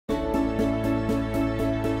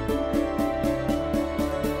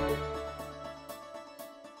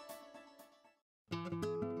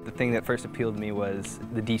thing that first appealed to me was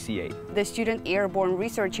the DC-8. The Student Airborne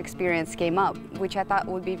Research experience came up, which I thought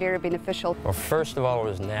would be very beneficial. Well, first of all, it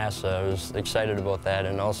was NASA. I was excited about that,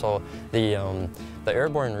 and also the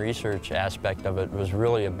airborne research aspect of it was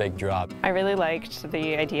really a big draw. I really liked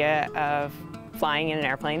the idea of flying in an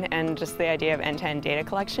airplane and just the idea of end-to-end data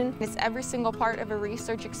collection. It's every single part of a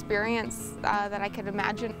research experience that I could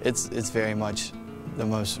imagine. It's very much the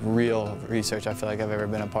most real research I feel like I've ever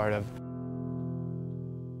been a part of.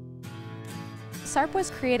 SARP was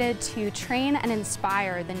created to train and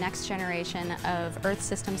inspire the next generation of Earth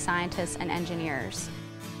system scientists and engineers.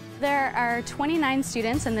 There are 29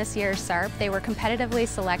 students in this year's SARP. They were competitively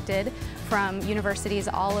selected from universities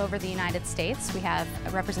all over the United States. We have a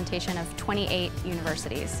representation of 28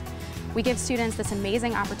 universities. We give students this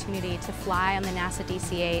amazing opportunity to fly on the NASA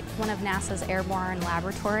DC-8, one of NASA's airborne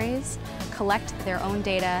laboratories, collect their own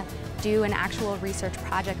data, do an actual research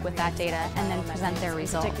project with that data, and then present their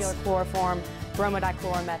results. Particular chloroform,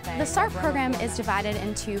 bromodichloromethane. The SARP program is divided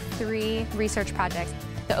into 3 research projects: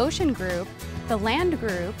 the ocean group, the land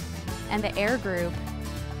group, and the air group.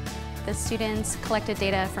 The students collected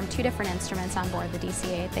data from 2 different instruments on board the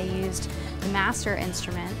DC-8. They used the master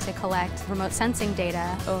instrument to collect remote sensing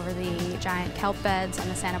data over the giant kelp beds on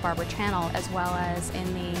the Santa Barbara Channel, as well as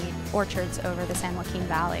in the orchards over the San Joaquin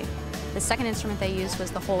Valley. The second instrument they used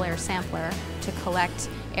was the whole air sampler to collect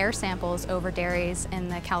air samples over dairies in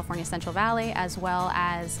the California Central Valley, as well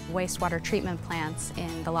as wastewater treatment plants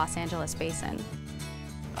in the Los Angeles Basin.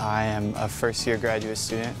 I am a first-year graduate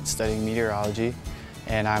student studying meteorology,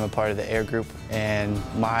 and I'm a part of the air group, and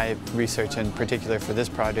my research in particular for this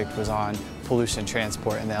project was on pollution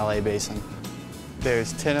transport in the LA basin.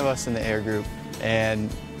 There's 10 of us in the air group,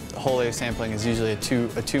 and whole air sampling is usually a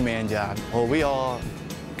two-man job. Well, we all,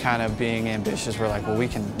 kind of being ambitious, were like, well, we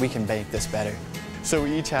can make this better. So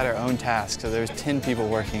we each had our own task, so there was 10 people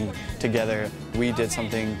working together. We did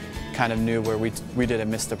something kind of new where we did a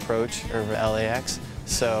missed approach over LAX.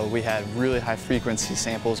 So we had really high frequency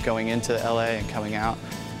samples going into LA and coming out.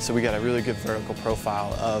 So we got a really good vertical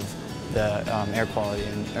profile of the air quality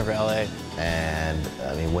over LA. And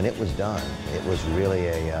I mean, when it was done, it was really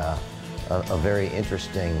a very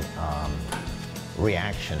interesting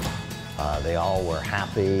reaction. They all were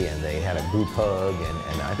happy and they had a group hug,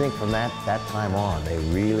 and I think from that time on, they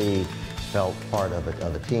really felt part of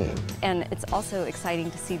a team. And it's also exciting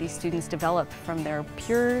to see these students develop from their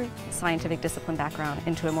pure scientific discipline background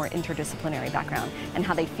into a more interdisciplinary background, and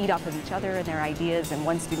how they feed off of each other and their ideas, and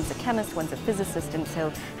one student's a chemist, one's a physicist, and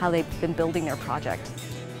so how they've been building their project.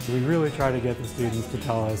 We really try to get the students to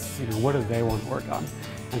tell us, what do they want to work on.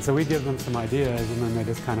 And so we give them some ideas and then they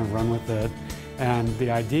just kind of run with it. And the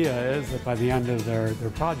idea is that by the end of their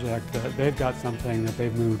project, that they've got something that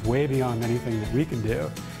they've moved way beyond anything that we can do.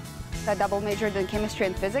 I double majored in chemistry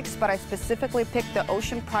and physics, but I specifically picked the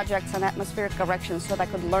ocean projects and atmospheric correction so that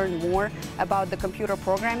I could learn more about the computer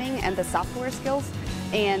programming and the software skills.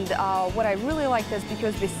 And what I really liked is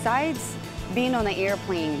because besides being on the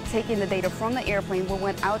airplane, taking the data from the airplane, we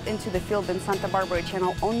went out into the field in Santa Barbara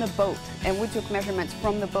Channel on the boat, and we took measurements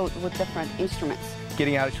from the boat with different instruments.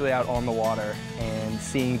 Getting actually out on the water and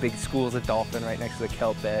seeing big schools of dolphin right next to the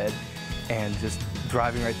kelp bed, and just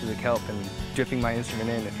driving right through the kelp and dripping my instrument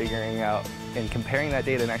in and figuring out and comparing that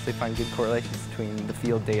data and actually find good correlations between the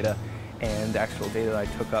field data and the actual data that I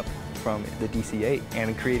took up from the DC-8,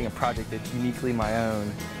 and creating a project that's uniquely my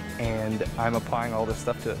own. And I'm applying all this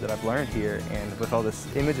stuff to it that I've learned here, and with all this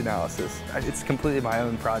image analysis, it's completely my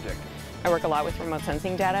own project. I work a lot with remote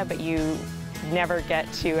sensing data, but you never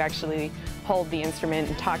get to actually hold the instrument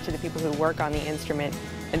and talk to the people who work on the instrument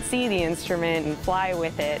and see the instrument and fly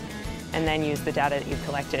with it, and then use the data that you've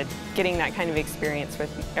collected. Getting that kind of experience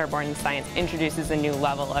with airborne science introduces a new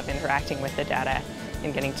level of interacting with the data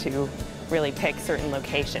and getting to really pick certain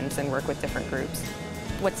locations and work with different groups.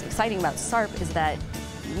 What's exciting about SARP is that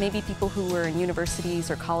maybe people who were in universities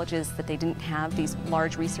or colleges that they didn't have these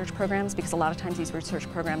large research programs, because a lot of times these research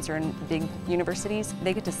programs are in big universities,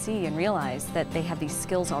 they get to see and realize that they have these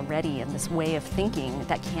skills already and this way of thinking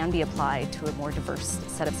that can be applied to a more diverse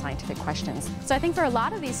set of scientific questions. So I think for a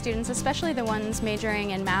lot of these students, especially the ones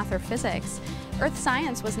majoring in math or physics, earth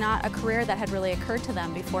science was not a career that had really occurred to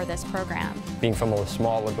them before this program. Being from a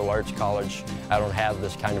small liberal arts college, I don't have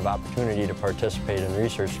this kind of opportunity to participate in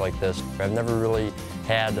research like this. I've never really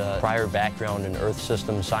had a prior background in earth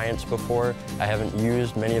system science before. I haven't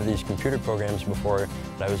used many of these computer programs before.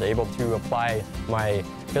 I was able to apply my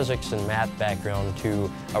physics and math background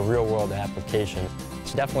to a real-world application.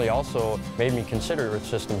 It's definitely also made me consider earth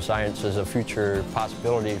system science as a future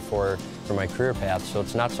possibility for my career path. So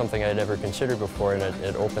it's not something I'd ever considered before, and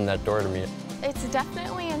it opened that door to me. It's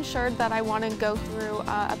definitely an unsure that I want to go through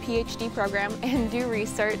a PhD program and do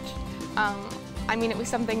research. I mean, it was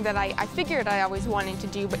something that I figured I always wanted to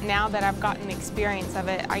do, but now that I've gotten the experience of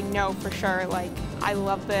it, I know for sure, like, I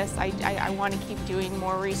love this. I want to keep doing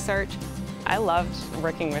more research. I loved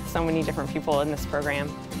working with so many different people in this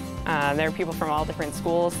program. There are people from all different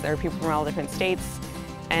schools, there are people from all different states,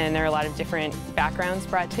 and there are a lot of different backgrounds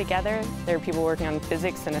brought together. There are people working on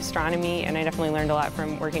physics and astronomy, and I definitely learned a lot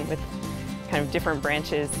from working with kind of different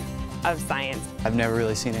branches of science. I've never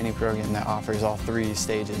really seen any program that offers all three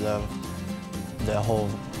stages of the whole,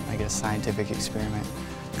 I guess, scientific experiment.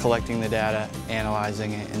 Collecting the data,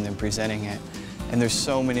 analyzing it, and then presenting it. And there's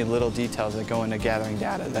so many little details that go into gathering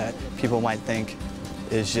data that people might think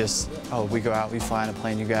is just, oh, we go out, we fly in a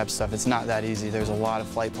plane, you grab stuff. It's not that easy. There's a lot of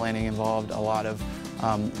flight planning involved, a lot of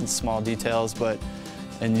small details,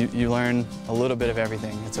 and you learn a little bit of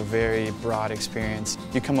everything. It's a very broad experience.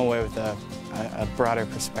 You come away with a broader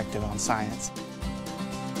perspective on science.